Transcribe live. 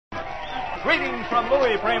greetings from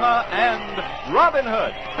Louis Prima and Robin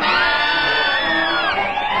Hood.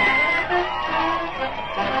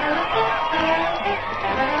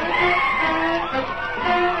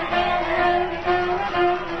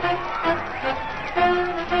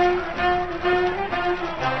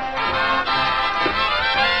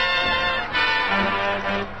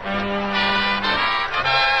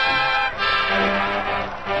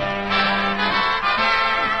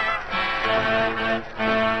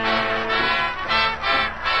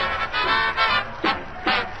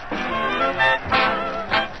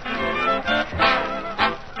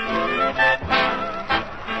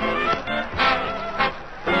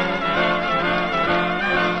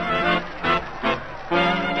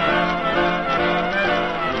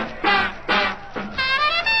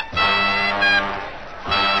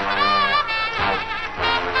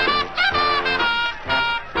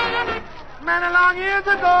 Many long years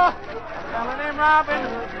ago, a fellow named Robin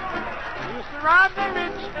Hood used to rob the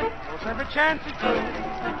rich with every chance he could.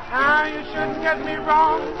 Now you shouldn't get me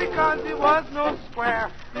wrong, because he was no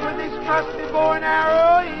square. With his trusty bow and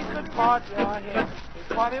arrow, he could part your hair.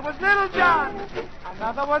 His buddy was Little John,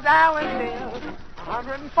 another was Allendale,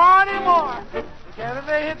 140 more. Together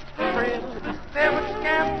they hit the trail. They would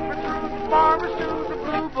scamper through the forest to the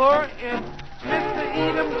Blue Boar Inn. Mr.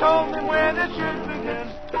 Edom told them where they should begin.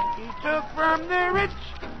 He took from the rich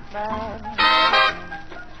man,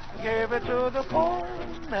 gave it to the poor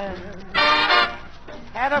man.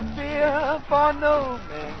 Had a fear for no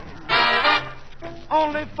man,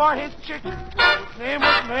 only for his chick. His name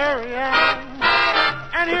was Mary Ann.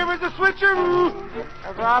 And here was the switcheroo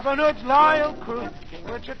of Robin Hood's loyal crew. King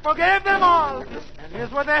Richard forgave them all, and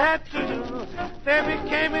here's what they had to do. They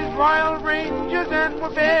became his royal rangers and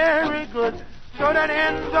were very good. So that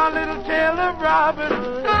ends our little tale of Robin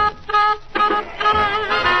Hood.